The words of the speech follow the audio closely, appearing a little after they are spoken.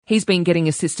He's been getting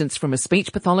assistance from a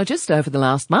speech pathologist over the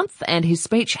last month, and his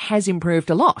speech has improved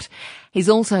a lot. He's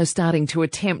also starting to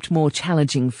attempt more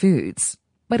challenging foods.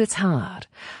 But it's hard.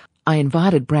 I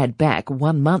invited Brad back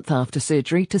 1 month after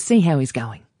surgery to see how he's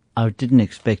going. I didn't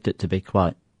expect it to be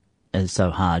quite as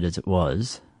so hard as it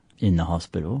was in the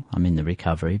hospital. I'm in the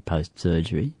recovery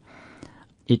post-surgery.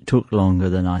 It took longer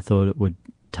than I thought it would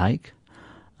take.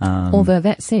 Although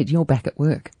that said, you're back at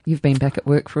work. You've been back at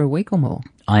work for a week or more.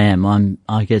 I am.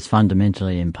 I guess,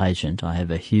 fundamentally impatient. I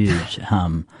have a huge,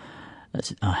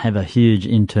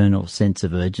 internal sense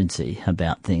of urgency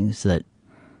about things that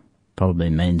probably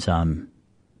means I'm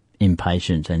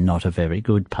impatient and not a very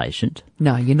good patient.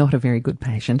 No, you're not a very good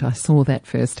patient. I saw that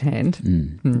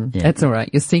firsthand. Yeah. That's all right.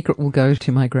 Your secret will go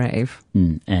to my grave.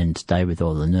 And stay with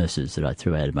all the nurses that I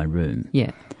threw out of my room.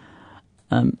 Yeah.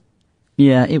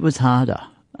 Yeah, it was harder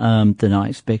than I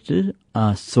expected,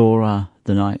 sorer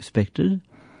than I expected.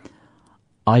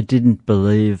 I didn't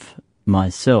believe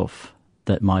myself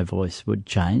that my voice would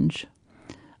change.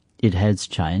 It has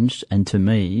changed, and to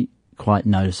me, quite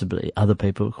noticeably. Other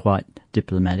people quite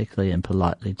diplomatically and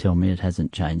politely tell me it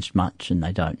hasn't changed much and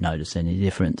they don't notice any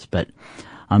difference. But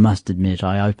I must admit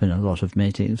I open a lot of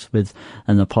meetings with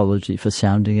an apology for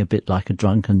sounding a bit like a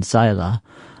drunken sailor,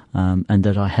 and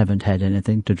that I haven't had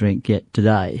anything to drink yet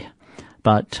today.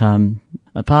 But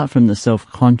apart from the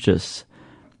self-conscious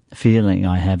feeling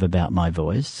I have about my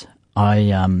voice,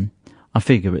 I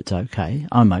figure it's okay.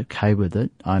 I'm okay with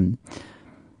it.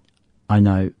 I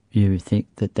know you think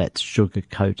that that's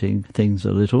sugarcoating things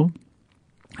a little,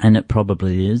 and it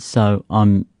probably is. So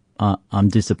I'm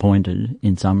disappointed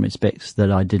in some respects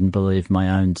that I didn't believe my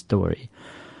own story.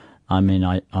 I mean,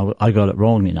 I got it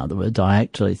wrong, in other words. I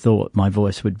actually thought my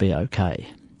voice would be okay,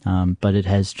 but it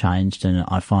has changed, and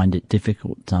I find it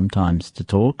difficult sometimes to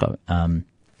talk,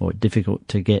 or difficult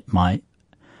to get my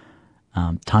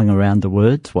tongue around the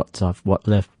words, what I've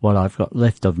got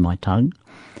left of my tongue.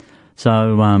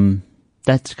 So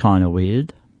that's kind of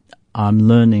weird. I'm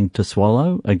learning to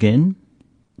swallow again.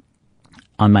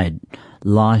 I made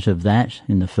light of that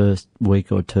in the first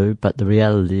week or two, but the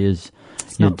reality is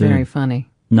it's not very funny.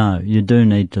 No, you do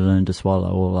need to learn to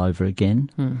swallow all over again.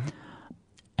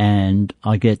 And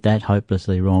I get that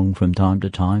hopelessly wrong from time to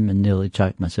time and nearly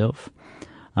choke myself.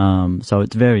 So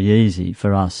it's very easy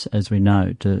for us, as we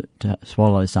know, to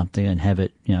swallow something and have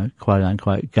it, quote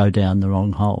unquote, go down the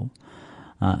wrong hole.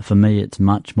 For me, it's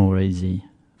much more easy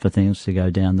for things to go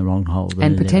down the wrong hole than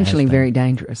and potentially very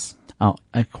dangerous. Oh,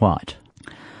 quite.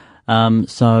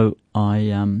 So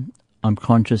I'm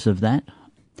conscious of that.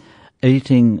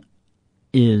 Eating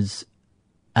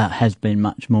has been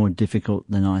much more difficult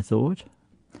than I thought.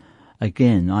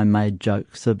 Again, I made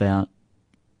jokes about,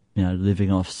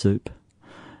 living off soup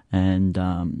and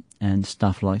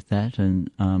stuff like that, and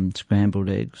scrambled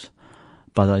eggs.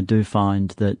 But I do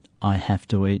find that I have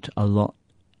to eat a lot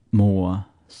more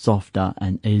softer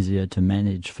and easier to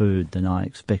manage food than I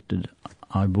expected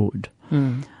I would.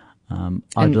 And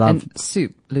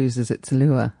soup loses its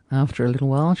allure after a little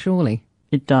while, surely.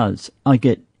 It does. I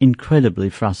get incredibly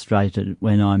frustrated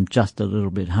when I'm just a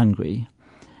little bit hungry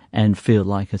and feel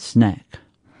like a snack.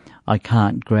 I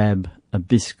can't grab a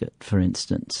biscuit, for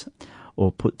instance,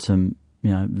 or put some,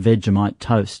 Vegemite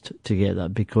toast together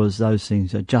because those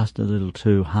things are just a little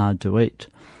too hard to eat.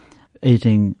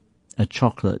 Eating a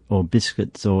chocolate or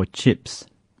biscuits or chips,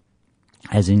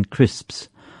 as in crisps,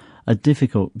 are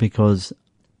difficult because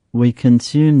we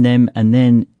consume them and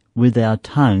then with our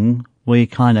tongue we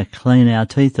kind of clean our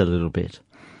teeth a little bit.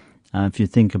 If you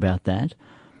think about that,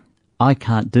 I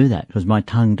can't do that because my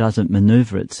tongue doesn't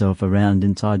manoeuvre itself around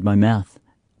inside my mouth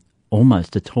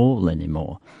almost at all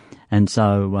anymore. And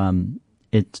so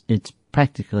it's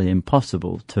practically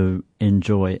impossible to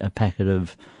enjoy a packet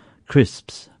of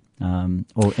crisps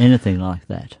or anything like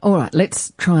that. All right,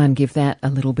 let's try and give that a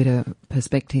little bit of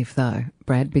perspective though,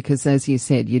 Brad, because as you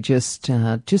said, you're just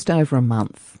over a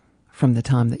month from the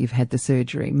time that you've had the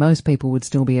surgery. Most people would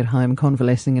still be at home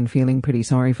convalescing and feeling pretty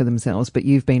sorry for themselves, but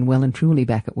you've been well and truly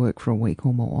back at work for a week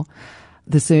or more.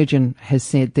 The surgeon has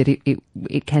said that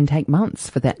it can take months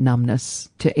for that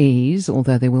numbness to ease,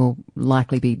 although there will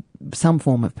likely be some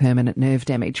form of permanent nerve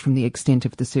damage from the extent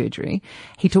of the surgery.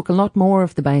 He took a lot more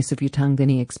of the base of your tongue than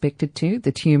he expected to.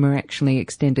 The tumour actually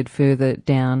extended further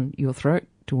down your throat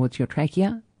towards your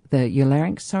trachea, your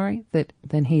larynx,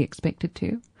 than he expected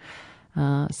to.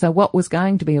 So what was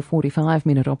going to be a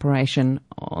 45-minute operation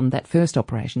on that first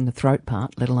operation, the throat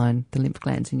part, let alone the lymph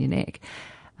glands in your neck,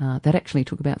 that actually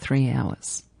took about 3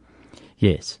 hours.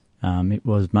 Yes, it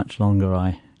was much longer,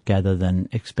 I gather, than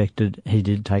expected. He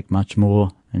did take much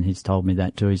more, and he's told me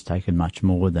that too. He's taken much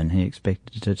more than he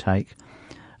expected to take.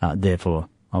 Therefore,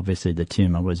 obviously the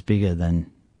tumour was bigger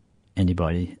than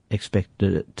anybody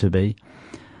expected it to be.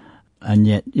 And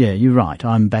yet, yeah, you're right.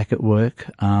 I'm back at work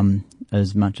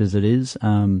as much as it is.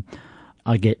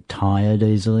 I get tired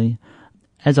easily.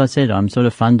 As I said, I'm sort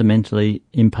of fundamentally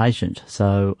impatient.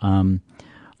 So I'm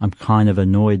kind of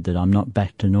annoyed that I'm not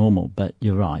back to normal. But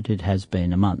you're right, it has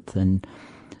been a month. And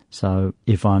so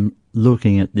if I'm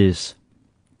looking at this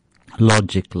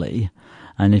logically,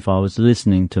 and if I was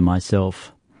listening to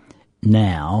myself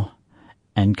now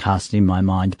and casting my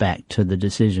mind back to the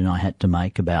decision I had to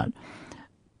make about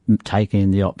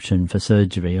taking the option for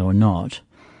surgery or not,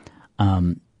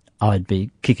 I'd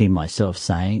be kicking myself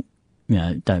saying,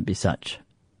 don't be such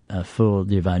a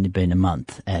fool, you've only been a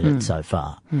month at it so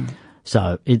far.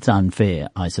 So it's unfair,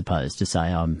 I suppose, to say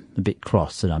I'm a bit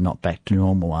cross that I'm not back to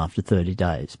normal after 30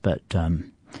 days. But,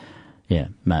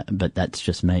 but that's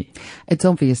just me. It's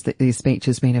obvious that your speech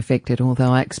has been affected,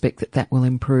 although I expect that will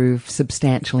improve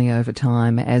substantially over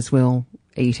time, as will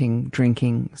eating,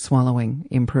 drinking, swallowing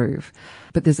improve.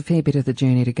 But there's a fair bit of the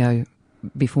journey to go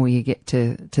before you get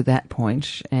to that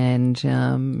point, and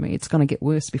it's going to get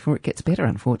worse before it gets better,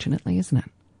 unfortunately, isn't it?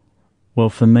 Well,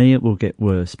 for me, it will get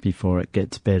worse before it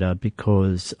gets better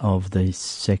because of the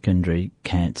secondary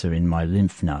cancer in my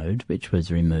lymph node, which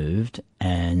was removed,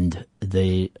 and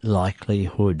the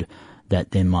likelihood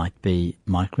that there might be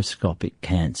microscopic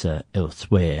cancer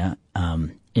elsewhere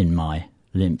in my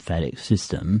lymphatic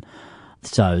system.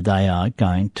 So they are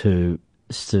going to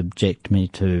subject me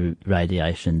to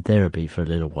radiation therapy for a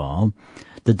little while,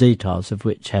 the details of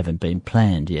which haven't been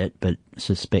planned yet, but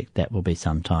suspect that will be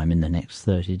sometime in the next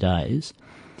 30 days.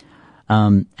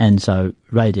 And so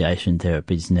radiation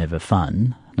therapy is never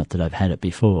fun. Not that I've had it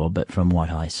before, but from what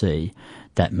I see,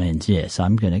 that means, yes,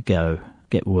 I'm going to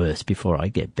get worse before I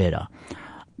get better.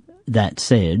 That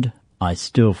said, I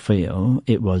still feel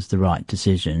it was the right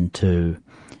decision to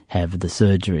have the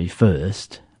surgery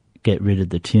first, get rid of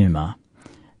the tumour,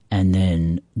 and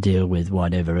then deal with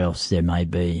whatever else there may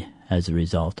be as a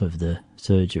result of the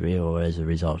surgery or as a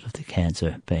result of the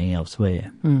cancer being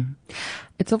elsewhere.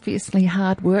 It's obviously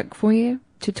hard work for you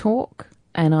to talk,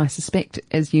 and I suspect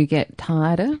as you get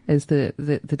tireder, as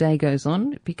the day goes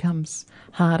on, it becomes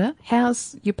harder.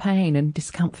 How's your pain and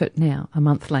discomfort now, a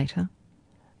month later?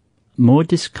 More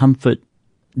discomfort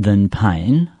than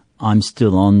pain. I'm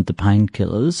still on the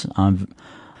painkillers.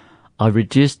 I've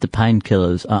reduced the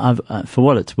painkillers. For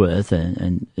what it's worth,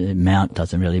 and the amount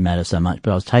doesn't really matter so much, but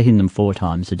I was taking them 4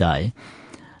 times a day.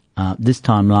 This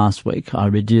time last week, I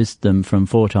reduced them from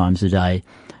 4 times a day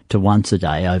to once a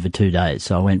day over 2 days.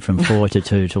 So I went from 4 to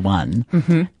 2 to 1.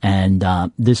 Mm-hmm.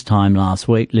 And this time last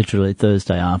week, literally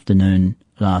Thursday afternoon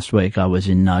last week, I was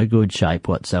in no good shape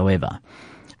whatsoever.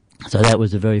 So that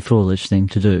was a very foolish thing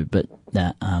to do, but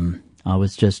I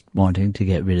was just wanting to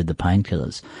get rid of the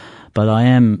painkillers. But I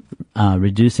am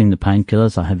reducing the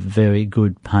painkillers. I have a very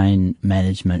good pain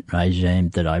management regime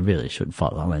that I really should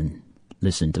follow and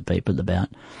listen to people about.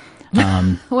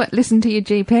 What, listen to your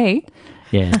GP?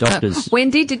 Yeah, doctors.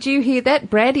 Wendy, did you hear that?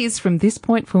 Brad is from this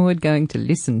point forward going to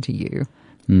listen to you.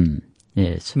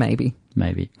 Yes. Maybe.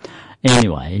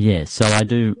 Anyway, yes, so I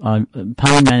do.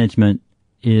 Pain management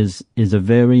is a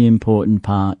very important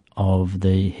part of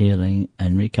the healing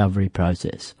and recovery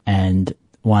process, and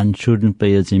one shouldn't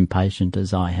be as impatient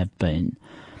as I have been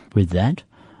with that.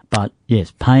 But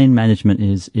yes, pain management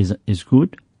is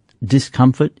good.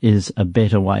 Discomfort is a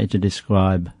better way to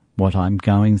describe what I'm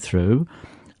going through,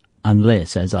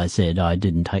 unless, as I said, I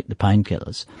didn't take the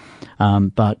painkillers.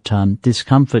 But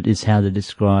discomfort is how to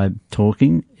describe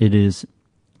talking. It is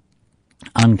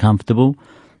uncomfortable.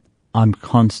 I'm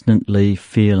constantly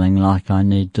feeling like I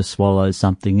need to swallow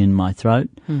something in my throat,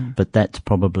 but that's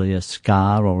probably a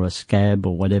scar or a scab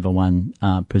or whatever one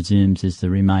presumes is the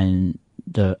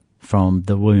remainder from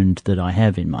the wound that I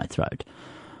have in my throat.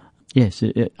 Yes,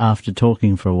 after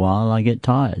talking for a while, I get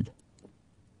tired.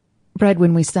 Brad,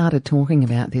 when we started talking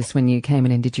about this, when you came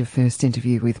in and did your first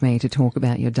interview with me to talk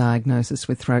about your diagnosis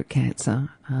with throat cancer,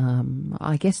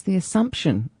 I guess the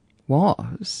assumption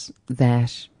was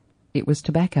that it was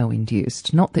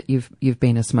tobacco-induced. Not that you've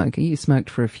been a smoker. You smoked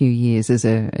for a few years as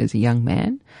a young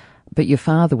man, but your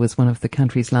father was one of the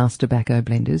country's last tobacco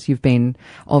blenders. You've been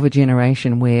of a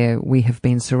generation where we have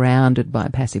been surrounded by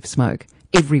passive smoke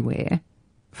everywhere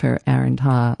for our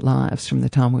entire lives, from the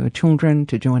time we were children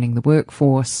to joining the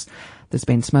workforce. There's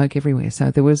been smoke everywhere. So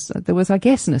there was, I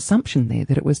guess, an assumption there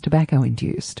that it was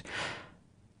tobacco-induced,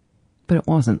 but it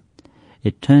wasn't.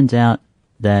 It turns out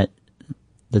that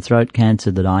the throat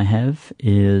cancer that I have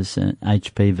is an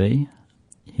HPV,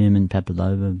 human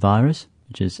papilloma virus,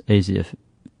 which is easier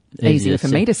Easier for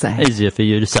me to say. Easier for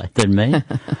you to say than me.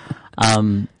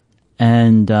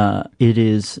 And it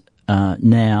is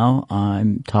now,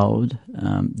 I'm told,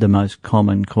 the most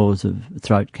common cause of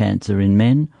throat cancer in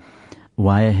men,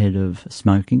 way ahead of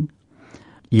smoking.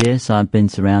 Yes, I've been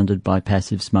surrounded by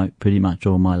passive smoke pretty much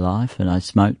all my life, and I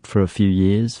smoked for a few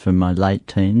years from my late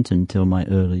teens until my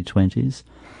early 20s.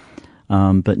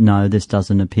 But no, this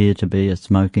doesn't appear to be a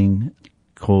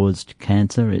smoking-caused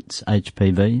cancer. It's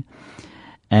HPV.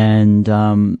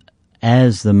 And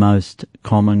as the most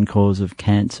common cause of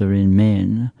cancer in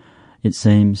men, it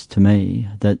seems to me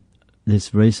that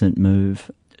this recent move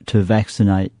to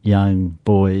vaccinate young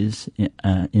boys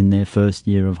in their first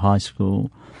year of high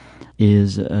school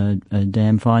is a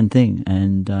damn fine thing,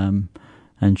 and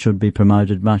should be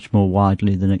promoted much more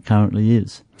widely than it currently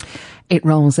is. It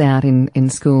rolls out in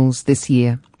schools this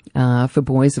year. For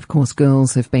boys, of course,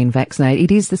 girls have been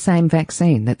vaccinated. It is the same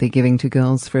vaccine that they're giving to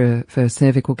girls for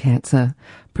cervical cancer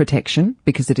protection,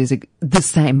 because it is the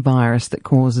same virus that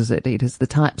causes it. It is the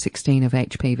type 16 of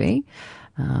HPV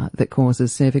that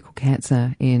causes cervical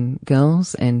cancer in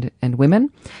girls and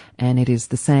women, and it is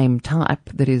the same type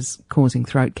that is causing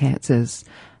throat cancers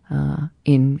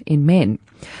in men.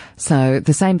 So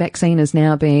the same vaccine is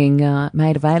now being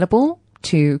made available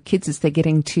to kids as they're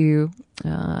getting to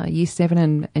year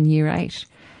 7 and year 8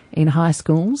 in high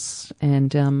schools,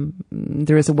 and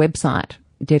there is a website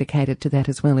dedicated to that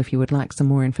as well if you would like some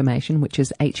more information, which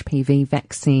is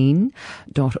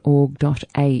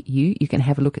hpvvaccine.org.au. You can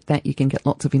have a look at that. You can get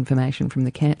lots of information from the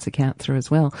Cancer Counsellor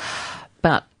as well.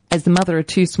 But as the mother of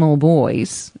 2 small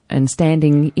boys and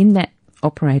standing in that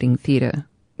operating theatre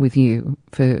with you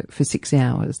for 6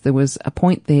 hours, there was a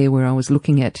point there where I was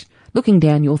looking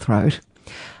down your throat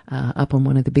up on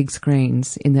one of the big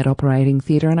screens in that operating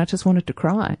theatre, and I just wanted to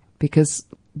cry, because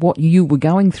what you were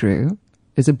going through,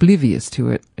 as oblivious to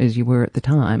it as you were at the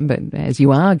time, but as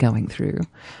you are going through,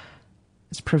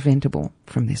 it's preventable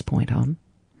from this point on.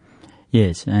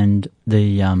 Yes, and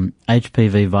the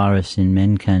HPV virus in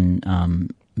men can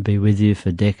be with you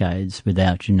for decades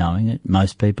without you knowing it.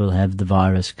 Most people have the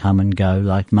virus come and go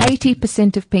like most.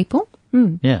 80% of people.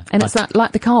 Yeah. And it's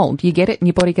like the cold. You get it and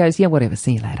your body goes, yeah, whatever,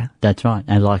 see you later. That's right.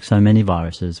 And like so many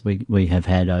viruses we have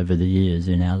had over the years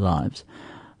in our lives.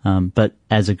 But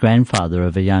as a grandfather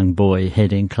of a young boy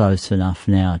heading close enough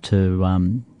now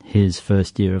to his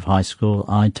first year of high school,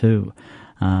 I too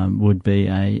would be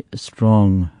a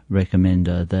strong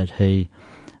recommender that he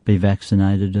be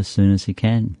vaccinated as soon as he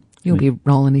can. You'll be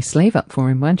rolling his sleeve up for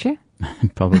him, won't you?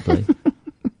 Probably.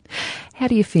 How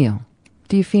do you feel?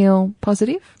 Do you feel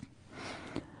positive?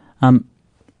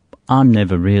 I'm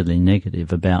never really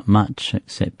negative about much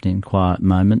except in quiet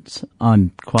moments.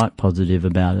 I'm quite positive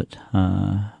about it.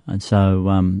 And so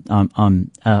I'm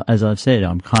as I've said,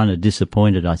 I'm kind of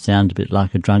disappointed. I sound a bit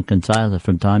like a drunken sailor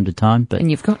from time to time. But and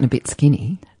you've gotten a bit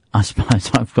skinny. I suppose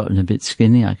I've gotten a bit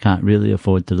skinny. I can't really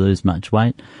afford to lose much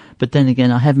weight. But then again,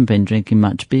 I haven't been drinking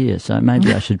much beer, so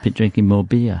maybe I should be drinking more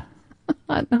beer.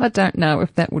 I don't know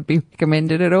if that would be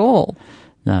recommended at all.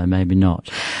 No, maybe not.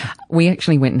 We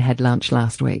actually went and had lunch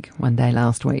one day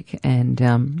last week, and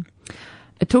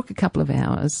it took a couple of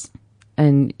hours,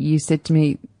 and you said to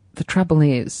me, the trouble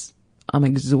is I'm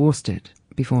exhausted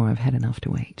before I've had enough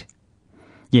to eat.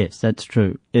 Yes, that's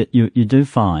true. You do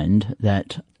find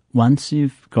that once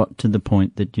you've got to the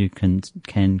point that you can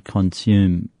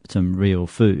consume some real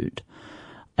food,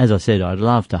 as I said, I'd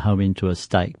love to hoe into a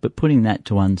steak, but putting that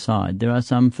to one side, there are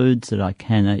some foods that I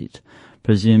can eat,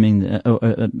 presuming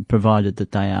provided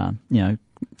that they are,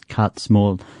 cut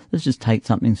small. Let's just take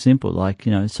something simple like,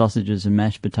 sausages and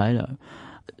mashed potato.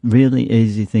 Really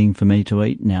easy thing for me to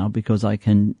eat now because I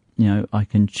can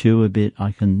chew a bit,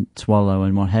 I can swallow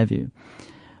and what have you.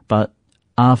 But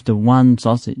after one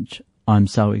sausage, I'm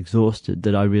so exhausted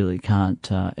that I really can't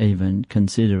even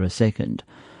consider a second.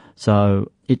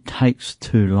 So it takes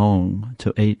too long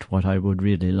to eat what I would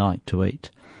really like to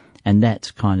eat. And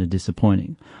that's kind of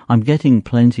disappointing. I'm getting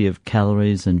plenty of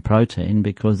calories and protein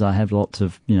because I have lots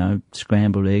of,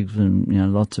 scrambled eggs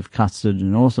and, lots of custard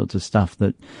and all sorts of stuff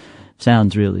that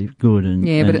sounds really good and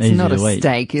yeah, but and it's easy not to a eat.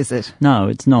 steak, is it? No,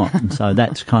 it's not. And so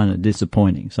that's kind of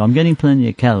disappointing. So I'm getting plenty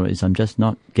of calories. I'm just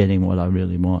not getting what I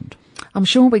really want. I'm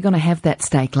sure we're going to have that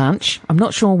steak lunch. I'm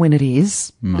not sure when it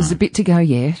is. No. There's a bit to go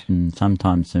yet.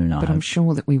 Sometime soon, I hope. But I'm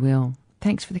sure that we will.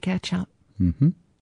 Thanks for the catch up. Mm-hmm.